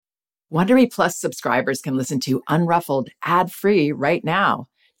Wondery Plus subscribers can listen to Unruffled ad-free right now.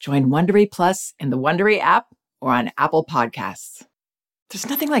 Join Wondery Plus in the Wondery app or on Apple Podcasts. There's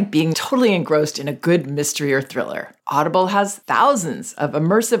nothing like being totally engrossed in a good mystery or thriller. Audible has thousands of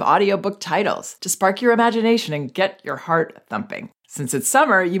immersive audiobook titles to spark your imagination and get your heart thumping. Since it's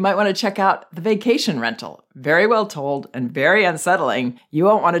summer, you might want to check out The Vacation Rental. Very well told and very unsettling. You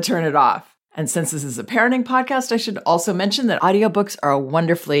won't want to turn it off. And since this is a parenting podcast, I should also mention that audiobooks are a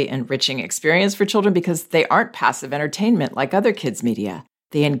wonderfully enriching experience for children because they aren't passive entertainment like other kids' media.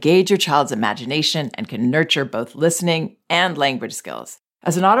 They engage your child's imagination and can nurture both listening and language skills.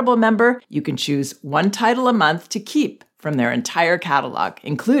 As an Audible member, you can choose one title a month to keep from their entire catalog,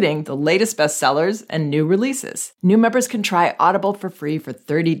 including the latest bestsellers and new releases. New members can try Audible for free for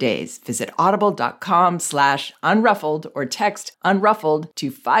 30 days. Visit audible.com/unruffled or text unruffled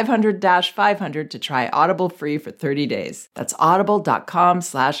to 500-500 to try Audible free for 30 days. That's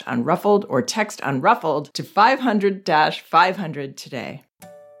audible.com/unruffled or text unruffled to 500-500 today.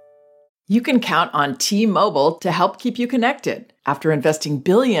 You can count on T-Mobile to help keep you connected. After investing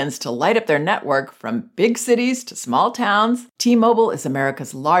billions to light up their network from big cities to small towns, T-Mobile is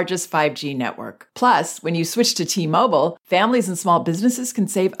America's largest 5G network. Plus, when you switch to T-Mobile, families and small businesses can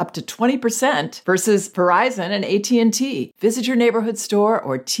save up to 20% versus Verizon and AT&T. Visit your neighborhood store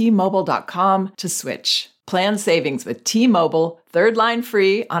or T-Mobile.com to switch. Plan savings with T-Mobile, third line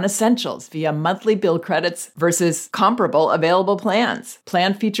free on essentials via monthly bill credits versus comparable available plans.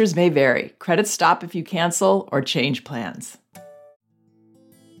 Plan features may vary. Credits stop if you cancel or change plans.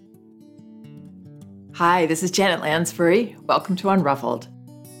 Hi, this is Janet Lansbury. Welcome to Unruffled.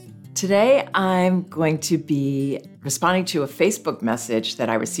 Today, I'm going to be responding to a Facebook message that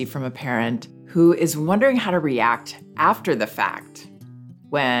I received from a parent who is wondering how to react after the fact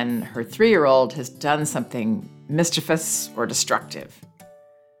when her 3-year-old has done something mischievous or destructive.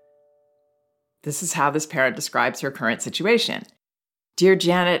 This is how this parent describes her current situation. Dear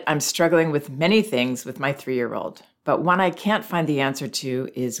Janet, I'm struggling with many things with my 3-year-old, but one I can't find the answer to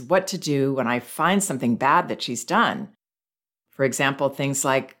is what to do when I find something bad that she's done. For example, things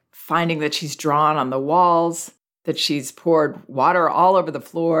like finding that she's drawn on the walls, that she's poured water all over the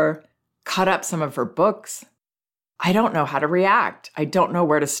floor, cut up some of her books. I don't know how to react. I don't know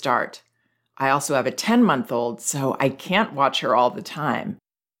where to start. I also have a 10-month-old, so I can't watch her all the time.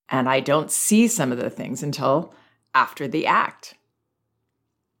 And I don't see some of the things until after the act.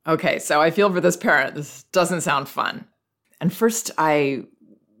 Okay, so I feel for this parent. This doesn't sound fun. And first, I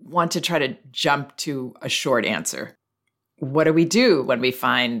want to try to jump to a short answer. What do we do when we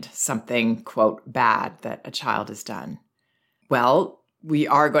find something, quote, bad that a child has done? Well, we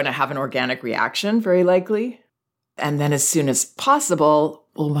are going to have an organic reaction, very likely. And then as soon as possible,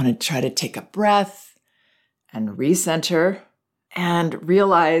 we'll want to try to take a breath and recenter and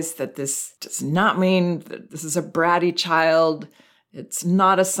realize that this does not mean that this is a bratty child. It's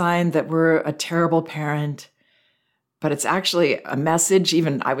not a sign that we're a terrible parent, but it's actually a message,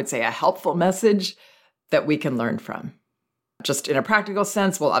 even I would say a helpful message that we can learn from. Just in a practical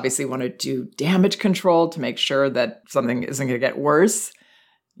sense, we'll obviously want to do damage control to make sure that something isn't going to get worse.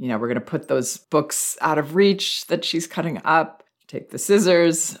 You know, we're going to put those books out of reach that she's cutting up, take the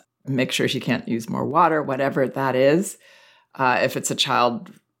scissors, make sure she can't use more water, whatever that is. If it's a child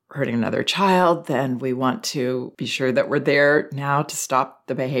hurting another child, then we want to be sure that we're there now to stop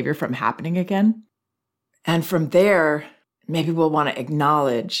the behavior from happening again. And from there, maybe we'll want to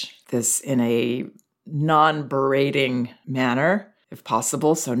acknowledge this in a non-berating manner, if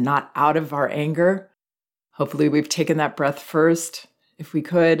possible, so not out of our anger. Hopefully we've taken that breath first, if we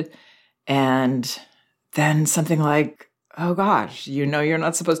could, and then something like, oh gosh, you know you're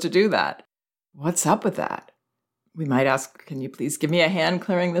not supposed to do that. What's up with that? We might ask, can you please give me a hand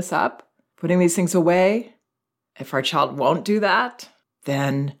clearing this up, putting these things away? If our child won't do that,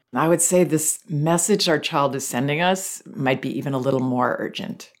 then I would say this message our child is sending us might be even a little more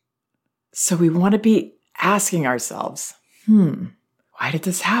urgent. So we want to be asking ourselves, why did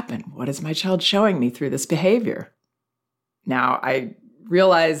this happen? What is my child showing me through this behavior? Now, I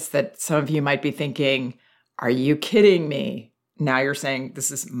realize that some of you might be thinking, are you kidding me? Now you're saying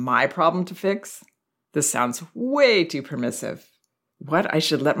this is my problem to fix? This sounds way too permissive. What? I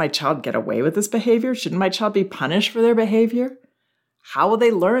should let my child get away with this behavior? Shouldn't my child be punished for their behavior? How will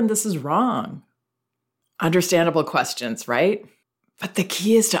they learn this is wrong? Understandable questions, right? But the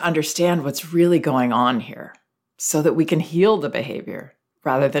key is to understand what's really going on here so that we can heal the behavior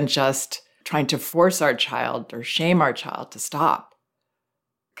rather than just trying to force our child or shame our child to stop.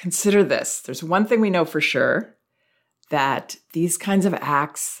 Consider this. There's one thing we know for sure, that these kinds of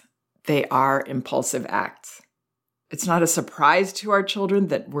acts, they are impulsive acts. It's not a surprise to our children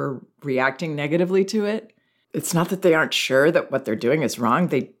that we're reacting negatively to it. It's not that they aren't sure that what they're doing is wrong.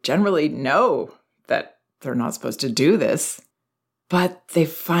 They generally know that they're not supposed to do this, but they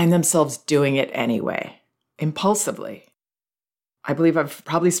find themselves doing it anyway, impulsively. I believe I've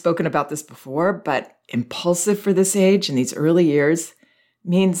probably spoken about this before, but impulsive for this age in these early years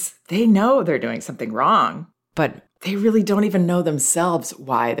means they know they're doing something wrong, but they really don't even know themselves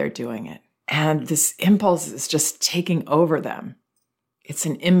why they're doing it. And this impulse is just taking over them. It's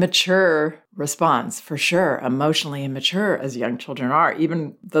an immature response, for sure, emotionally immature as young children are,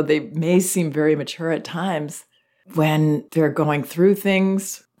 even though they may seem very mature at times. When they're going through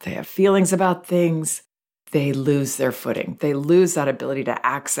things, they have feelings about things, they lose their footing. They lose that ability to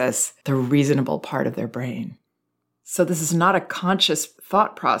access the reasonable part of their brain. So this is not a conscious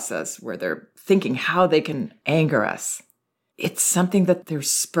thought process where they're thinking how they can anger us. It's something that they're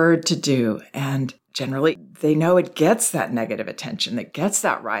spurred to do, and generally they know it gets that negative attention, that gets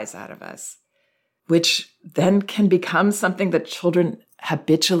that rise out of us, which then can become something that children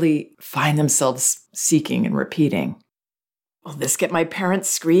habitually find themselves seeking and repeating. Will this get my parents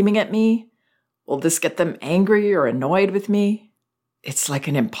screaming at me? Will this get them angry or annoyed with me? It's like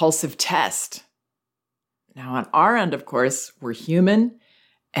an impulsive test. Now, on our end, of course, we're human,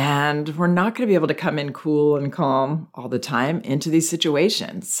 and we're not going to be able to come in cool and calm all the time into these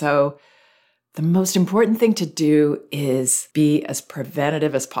situations. So the most important thing to do is be as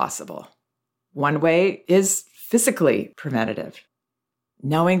preventative as possible. One way is physically preventative,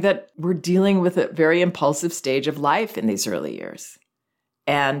 knowing that we're dealing with a very impulsive stage of life in these early years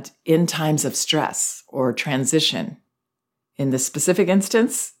and in times of stress or transition. In this specific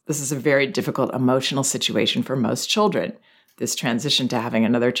instance, this is a very difficult emotional situation for most children, this transition to having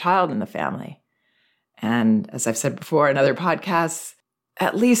another child in the family. And as I've said before in other podcasts,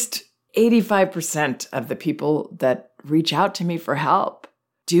 at least 85% of the people that reach out to me for help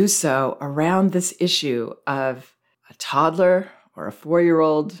do so around this issue of a toddler or a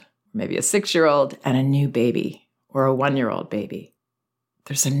 4-year-old, maybe a 6-year-old, and a new baby or a 1-year-old baby.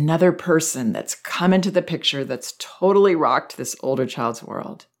 There's another person that's come into the picture that's totally rocked this older child's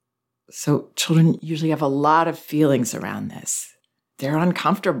world. So children usually have a lot of feelings around this. They're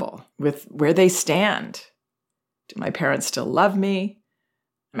uncomfortable with where they stand. Do my parents still love me?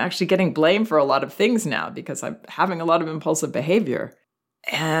 I'm actually getting blamed for a lot of things now because I'm having a lot of impulsive behavior.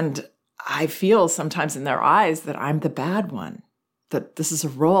 And I feel sometimes in their eyes that I'm the bad one, that this is a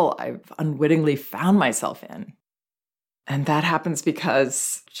role I've unwittingly found myself in. And that happens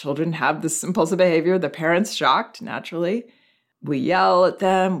because children have this impulsive behavior. The parents shocked, naturally. We yell at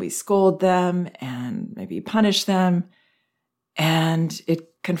them, we scold them, and maybe punish them. And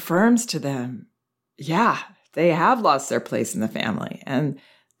it confirms to them, yeah, they have lost their place in the family. And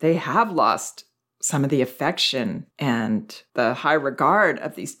they have lost some of the affection and the high regard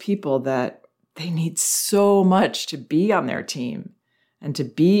of these people that they need so much to be on their team and to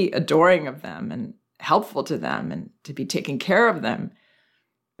be adoring of them and helpful to them and to be taking care of them.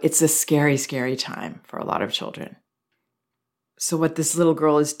 It's a scary, scary time for a lot of children. So what this little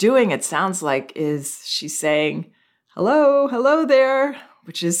girl is doing, it sounds like, is she's saying, hello there,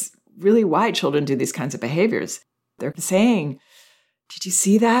 which is really why children do these kinds of behaviors. They're saying, did you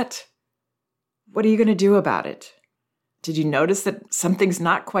see that? What are you going to do about it? Did you notice that something's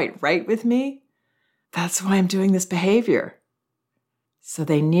not quite right with me? That's why I'm doing this behavior. So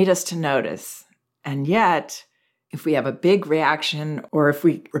they need us to notice. And yet, if we have a big reaction, or if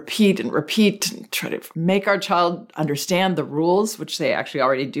we repeat and try to make our child understand the rules, which they actually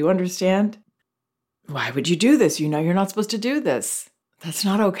already do understand, why would you do this? You know you're not supposed to do this. That's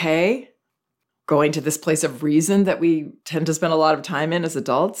not okay. Going to this place of reason that we tend to spend a lot of time in as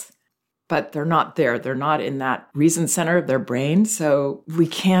adults, but they're not there. They're not in that reason center of their brain. So we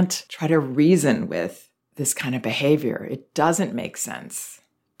can't try to reason with this kind of behavior. It doesn't make sense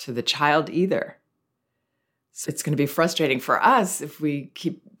to the child either. So it's going to be frustrating for us if we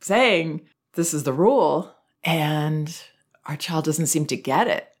keep saying, this is the rule, and our child doesn't seem to get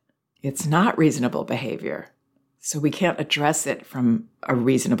it. It's not reasonable behavior. So we can't address it from a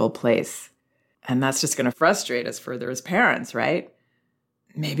reasonable place. And that's just going to frustrate us further as parents, right?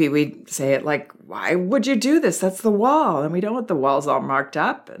 Maybe we say it like, why would you do this? That's the wall. And we don't want the walls all marked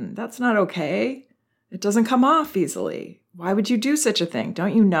up. And that's not okay. It doesn't come off easily. Why would you do such a thing?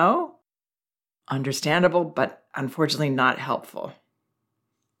 Don't you know? Understandable, but unfortunately not helpful.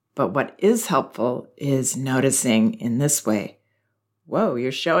 But what is helpful is noticing in this way, whoa,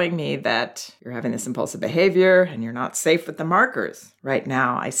 you're showing me that you're having this impulsive behavior and you're not safe with the markers right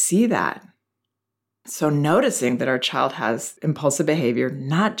now. I see that. So noticing that our child has impulsive behavior,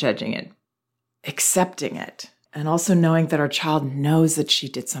 not judging it, accepting it, And also knowing that our child knows that she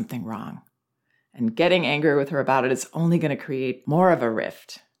did something wrong. And getting angry with her about it is only going to create more of a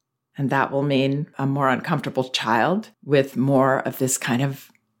rift. And that will mean a more uncomfortable child with more of this kind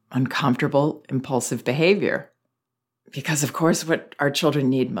of uncomfortable, impulsive behavior. Because, of course, what our children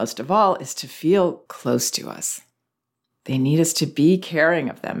need most of all is to feel close to us. They need us to be caring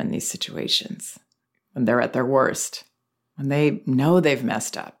of them in these situations, when they're at their worst, when they know they've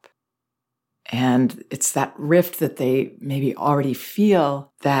messed up. And it's that rift that they maybe already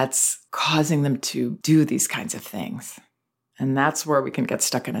feel that's causing them to do these kinds of things. And that's where we can get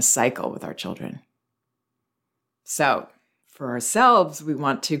stuck in a cycle with our children. So for ourselves, we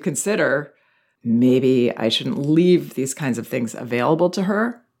want to consider, maybe I shouldn't leave these kinds of things available to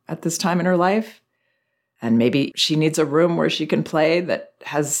her at this time in her life. And maybe she needs a room where she can play that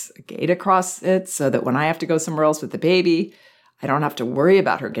has a gate across it so that when I have to go somewhere else with the baby, I don't have to worry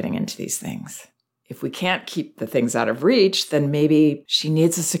about her getting into these things. If we can't keep the things out of reach, then maybe she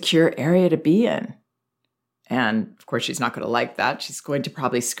needs a secure area to be in. And of course, she's not going to like that. She's going to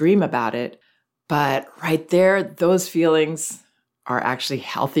probably scream about it. But right there, those feelings are actually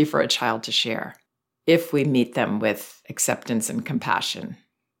healthy for a child to share if we meet them with acceptance and compassion,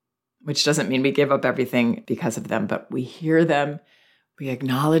 which doesn't mean we give up everything because of them, but we hear them. We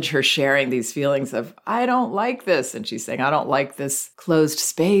acknowledge her sharing these feelings of, I don't like this. And she's saying, I don't like this closed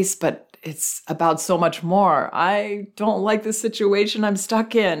space, but it's about so much more. I don't like this situation I'm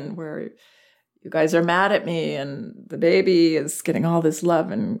stuck in where you guys are mad at me and the baby is getting all this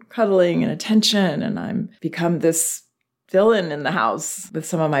love and cuddling and attention, and I'm become this villain in the house with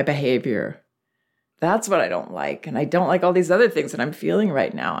some of my behavior. That's what I don't like. And I don't like all these other things that I'm feeling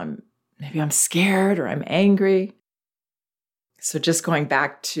right now. Maybe I'm scared or I'm angry. So just going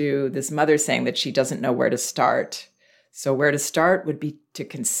back to this mother saying that she doesn't know where to start. So where to start would be to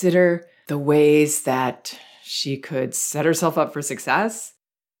consider the ways that she could set herself up for success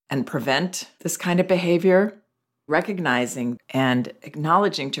and prevent this kind of behavior, recognizing and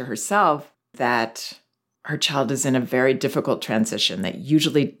acknowledging to herself that her child is in a very difficult transition that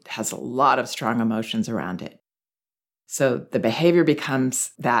usually has a lot of strong emotions around it. So the behavior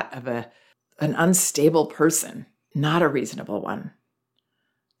becomes that of an unstable person, not a reasonable one.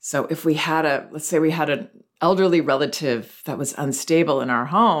 So if we had let's say we had an elderly relative that was unstable in our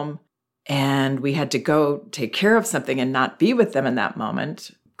home and we had to go take care of something and not be with them in that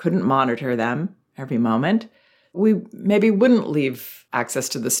moment, couldn't monitor them every moment, we maybe wouldn't leave access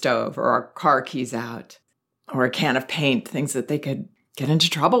to the stove or our car keys out or a can of paint, things that they could get into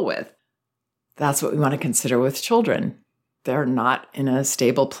trouble with. That's what we want to consider with children. They're not in a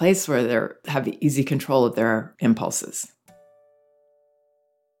stable place where they have easy control of their impulses.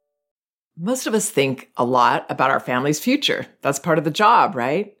 Most of us think a lot about our family's future. That's part of the job,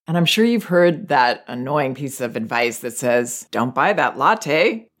 right? And I'm sure you've heard that annoying piece of advice that says, don't buy that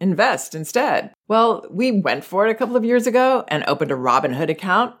latte, invest instead. Well, we went for it a couple of years ago and opened a Robinhood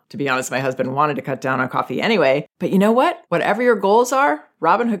account. To be honest, my husband wanted to cut down on coffee anyway. But you know what? Whatever your goals are,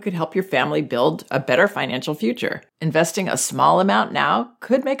 Robinhood could help your family build a better financial future. Investing a small amount now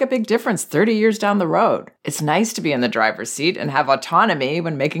could make a big difference 30 years down the road. It's nice to be in the driver's seat and have autonomy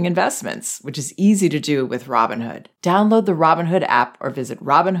when making investments, which is easy to do with Robinhood. Download the Robinhood app or visit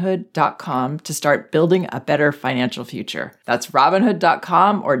Robinhood.com to start building a better financial future. That's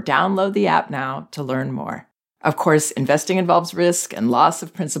Robinhood.com or download the app now to learn more. Of course, investing involves risk and loss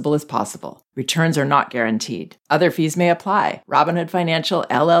of principal is possible. Returns are not guaranteed. Other fees may apply. Robinhood Financial,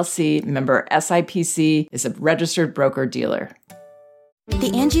 LLC, member SIPC, is a registered broker-dealer.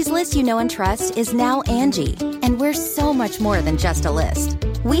 The Angie's List you know and trust is now Angie, and we're so much more than just a list.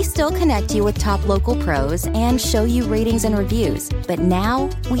 We still connect you with top local pros and show you ratings and reviews, but now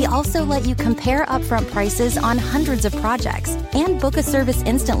we also let you compare upfront prices on hundreds of projects and book a service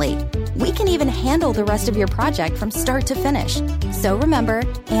instantly. We can even handle the rest of your project from start to finish. So remember,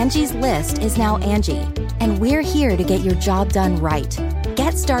 Angie's List is now Angie, and we're here to get your job done right.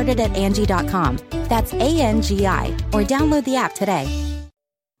 Get started at Angie.com. That's ANGI, or download the app today.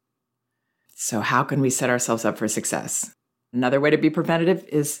 So how can we set ourselves up for success? Another way to be preventative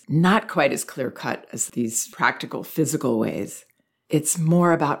is not quite as clear-cut as these practical physical ways. It's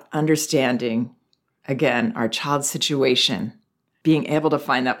more about understanding, again, our child's situation, being able to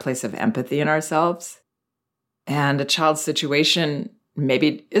find that place of empathy in ourselves. And a child's situation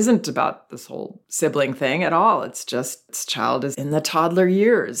maybe isn't about this whole sibling thing at all. It's just this child is in the toddler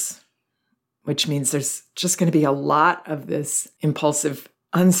years, which means there's just going to be a lot of this impulsive,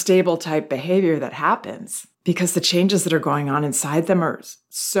 unstable type behavior that happens because the changes that are going on inside them are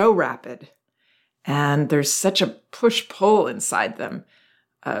so rapid. And there's such a push-pull inside them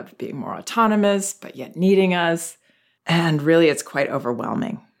of being more autonomous, but yet needing us. And really, it's quite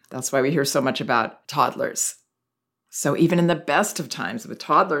overwhelming. That's why we hear so much about toddlers. So even in the best of times with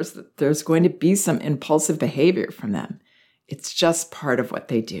toddlers, there's going to be some impulsive behavior from them. It's just part of what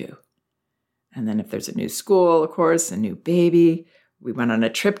they do. And then if there's a new school, of course, a new baby, we went on a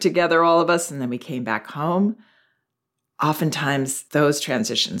trip together, all of us, and then we came back home. Oftentimes, those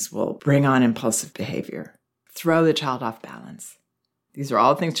transitions will bring on impulsive behavior, throw the child off balance. These are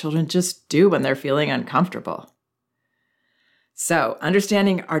all things children just do when they're feeling uncomfortable. So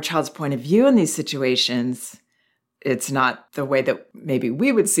understanding our child's point of view in these situations, it's not the way that maybe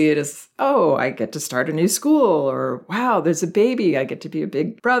we would see it as, oh, I get to start a new school, or wow, there's a baby. I get to be a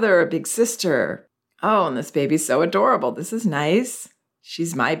big brother, a big sister. Oh, and this baby's so adorable. This is nice.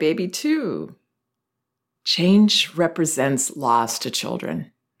 She's my baby too. Change represents loss to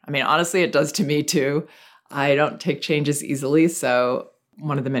children. I mean, honestly, it does to me too. I don't take changes easily, so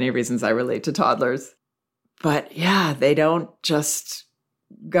one of the many reasons I relate to toddlers. But yeah, they don't just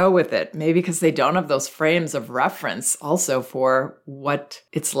go with it. Maybe because they don't have those frames of reference also for what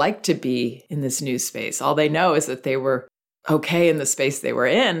it's like to be in this new space. All they know is that they were okay in the space they were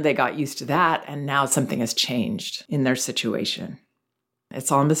in. They got used to that, and now something has changed in their situation.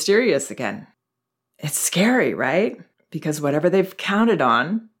 It's all mysterious again. It's scary, right? Because whatever they've counted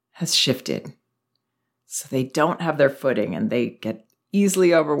on has shifted. So they don't have their footing, and they get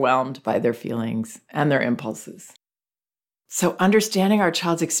easily overwhelmed by their feelings and their impulses. So understanding our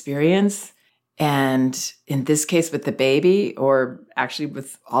child's experience, and in this case with the baby, or actually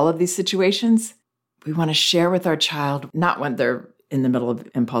with all of these situations, we want to share with our child, not when they're in the middle of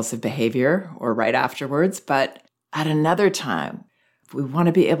impulsive behavior or right afterwards, but at another time. We want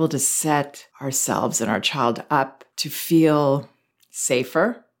to be able to set ourselves and our child up to feel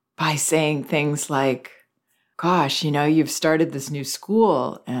safer by saying things like, gosh, you've started this new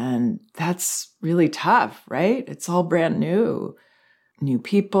school and that's really tough, right? It's all brand new. New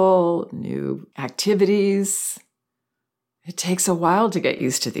people, new activities. It takes a while to get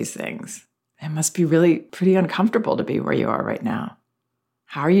used to these things. It must be really pretty uncomfortable to be where you are right now.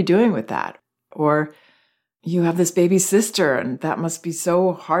 How are you doing with that? Or you have this baby sister and that must be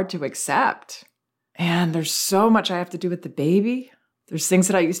so hard to accept. And there's so much I have to do with the baby. There's things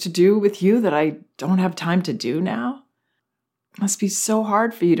that I used to do with you that I don't have time to do now. It must be so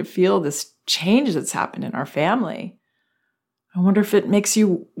hard for you to feel this change that's happened in our family. I wonder if it makes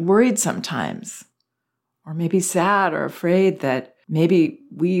you worried sometimes, or maybe sad or afraid that maybe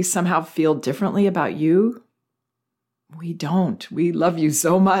we somehow feel differently about you. We don't. We love you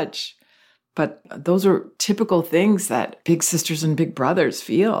so much. But those are typical things that big sisters and big brothers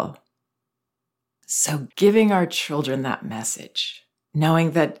feel. So giving our children that message,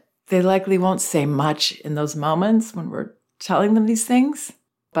 knowing that they likely won't say much in those moments when we're telling them these things,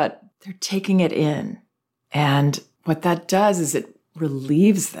 but they're taking it in. And what that does is it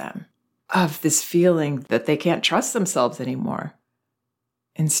relieves them of this feeling that they can't trust themselves anymore.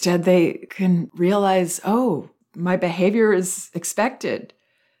 Instead, they can realize, oh, my behavior is expected.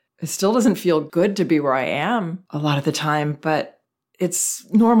 It still doesn't feel good to be where I am a lot of the time, but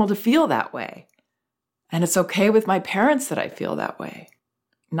it's normal to feel that way. And it's okay with my parents that I feel that way.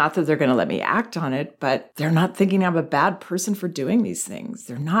 Not that they're going to let me act on it, but they're not thinking I'm a bad person for doing these things.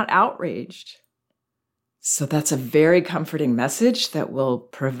 They're not outraged. So that's a very comforting message that will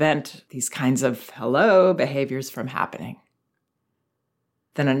prevent these kinds of behaviors from happening.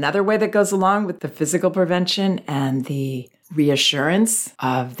 Then another way that goes along with the physical prevention and the reassurance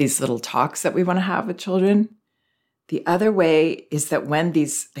of these little talks that we want to have with children, the other way is that when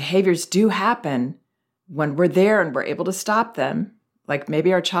these behaviors do happen, when we're there and we're able to stop them, like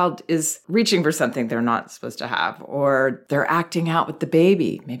maybe our child is reaching for something they're not supposed to have, or they're acting out with the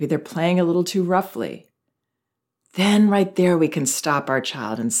baby, maybe they're playing a little too roughly, then right there we can stop our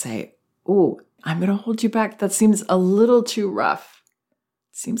child and say, oh, I'm going to hold you back. That seems a little too rough.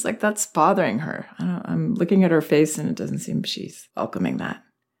 Seems like that's bothering her. I'm looking at her face and it doesn't seem she's welcoming that.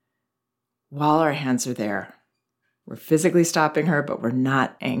 While our hands are there, we're physically stopping her, but we're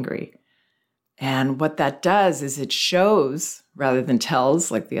not angry. And what that does is it shows, rather than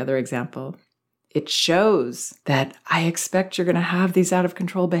tells, like the other example, it shows that I expect you're going to have these out of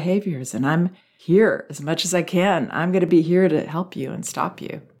control behaviors, and I'm here as much as I can. I'm going to be here to help you and stop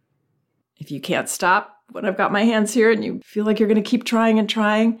you. If you can't stop when I've got my hands here and you feel like you're going to keep trying and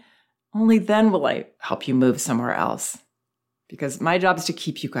trying, only then will I help you move somewhere else. Because my job is to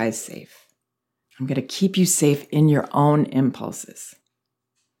keep you guys safe. I'm going to keep you safe in your own impulses.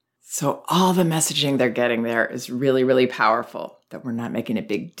 So all the messaging they're getting there is really, really powerful, that we're not making a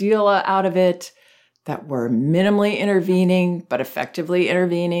big deal out of it, that we're minimally intervening, but effectively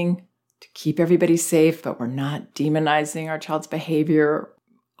intervening to keep everybody safe, but we're not demonizing our child's behavior,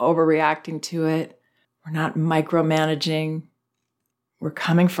 overreacting to it. We're not micromanaging. We're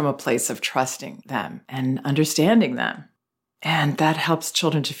coming from a place of trusting them and understanding them. And that helps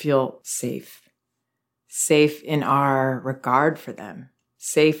children to feel safe. Safe in our regard for them.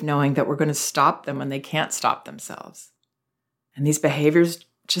 Safe knowing that we're going to stop them when they can't stop themselves. And these behaviors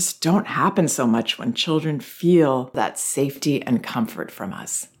just don't happen so much when children feel that safety and comfort from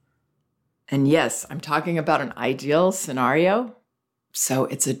us. And yes, I'm talking about an ideal scenario. So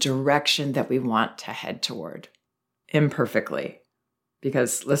it's a direction that we want to head toward, imperfectly.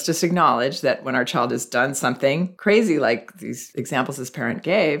 Because let's just acknowledge that when our child has done something crazy, like these examples this parent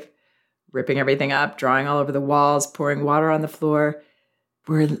gave, ripping everything up, drawing all over the walls, pouring water on the floor,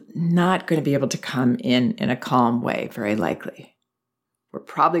 we're not going to be able to come in a calm way, very likely. We're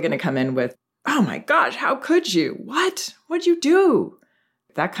probably going to come in with, oh my gosh, how could you? What? What'd you do?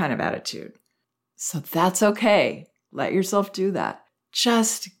 That kind of attitude. So that's okay. Let yourself do that.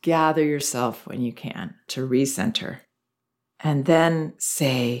 Just gather yourself when you can to recenter. And then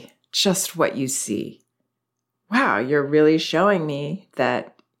say just what you see. Wow, you're really showing me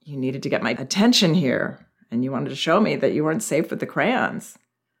that you needed to get my attention here, and you wanted to show me that you weren't safe with the crayons.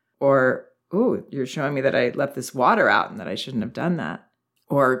 Or, ooh, you're showing me that I left this water out and that I shouldn't have done that.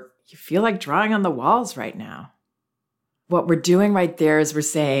 Or, you feel like drawing on the walls right now. What we're doing right there is we're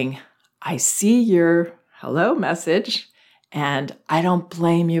saying, I see your hello message, and I don't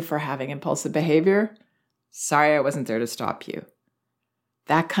blame you for having impulsive behavior. Sorry, I wasn't there to stop you.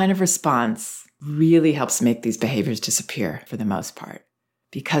 That kind of response really helps make these behaviors disappear for the most part,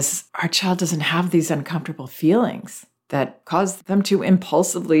 because our child doesn't have these uncomfortable feelings that cause them to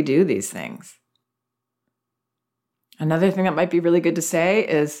impulsively do these things. Another thing that might be really good to say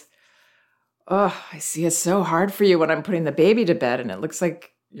is, oh, I see it's so hard for you when I'm putting the baby to bed, and it looks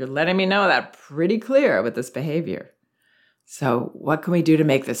like you're letting me know that pretty clear with this behavior. So what can we do to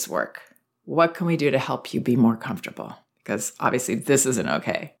make this work? What can we do to help you be more comfortable? Because obviously this isn't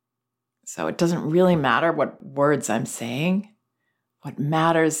okay. So it doesn't really matter what words I'm saying. What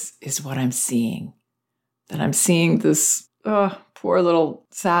matters is what I'm seeing. That I'm seeing this poor little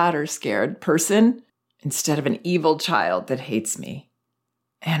sad or scared person instead of an evil child that hates me.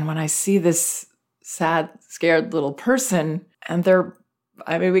 And when I see this sad, scared little person and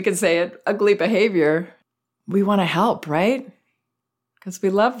we could say it, ugly behavior, we want to help, right? Because we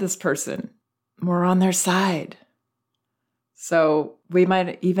love this person. We're on their side. So we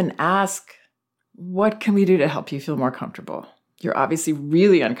might even ask, what can we do to help you feel more comfortable? You're obviously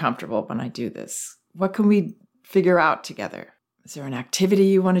really uncomfortable when I do this. What can we figure out together? Is there an activity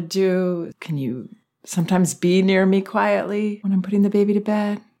you want to do? Can you sometimes be near me quietly when I'm putting the baby to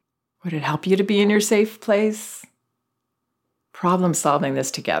bed? Would it help you to be in your safe place? Problem solving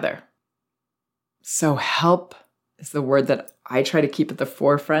this together. So help is the word that I try to keep at the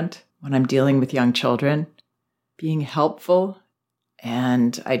forefront when I'm dealing with young children. Being helpful.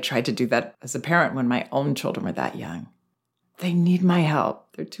 And I tried to do that as a parent when my own children were that young. They need my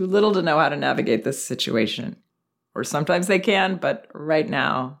help. They're too little to know how to navigate this situation. Or sometimes they can, but right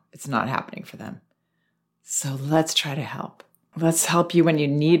now it's not happening for them. So let's try to help. Let's help you when you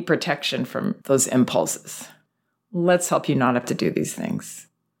need protection from those impulses. Let's help you not have to do these things.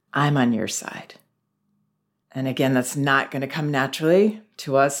 I'm on your side. And again, that's not going to come naturally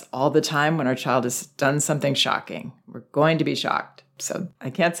to us all the time when our child has done something shocking. We're going to be shocked. So I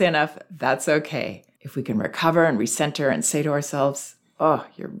can't say enough, that's okay. If we can recover and recenter and say to ourselves, oh,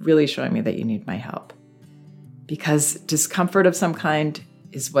 you're really showing me that you need my help. Because discomfort of some kind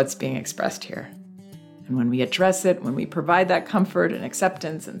is what's being expressed here. And when we address it, when we provide that comfort and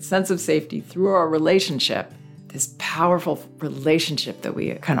acceptance and sense of safety through our relationship, this powerful relationship that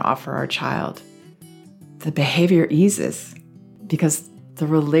we kind of offer our child, the behavior eases because the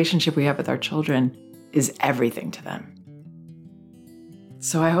relationship we have with our children is everything to them.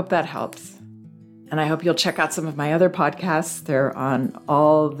 So I hope that helps. And I hope you'll check out some of my other podcasts. They're on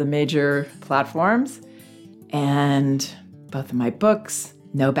all the major platforms. And both of my books,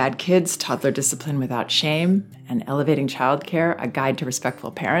 No Bad Kids, Toddler Discipline Without Shame, and Elevating Childcare, A Guide to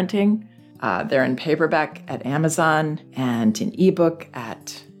Respectful Parenting. They're in paperback at Amazon and in ebook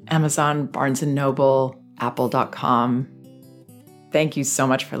at Amazon, Barnes & Noble, Apple.com. Thank you so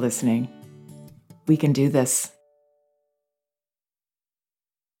much for listening. We can do this.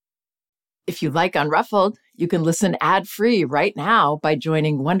 If you like Unruffled, you can listen ad-free right now by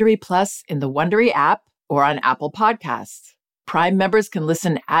joining Wondery Plus in the Wondery app or on Apple Podcasts. Prime members can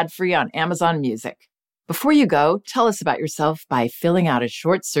listen ad-free on Amazon Music. Before you go, tell us about yourself by filling out a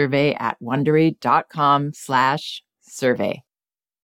short survey at Wondery.com/survey.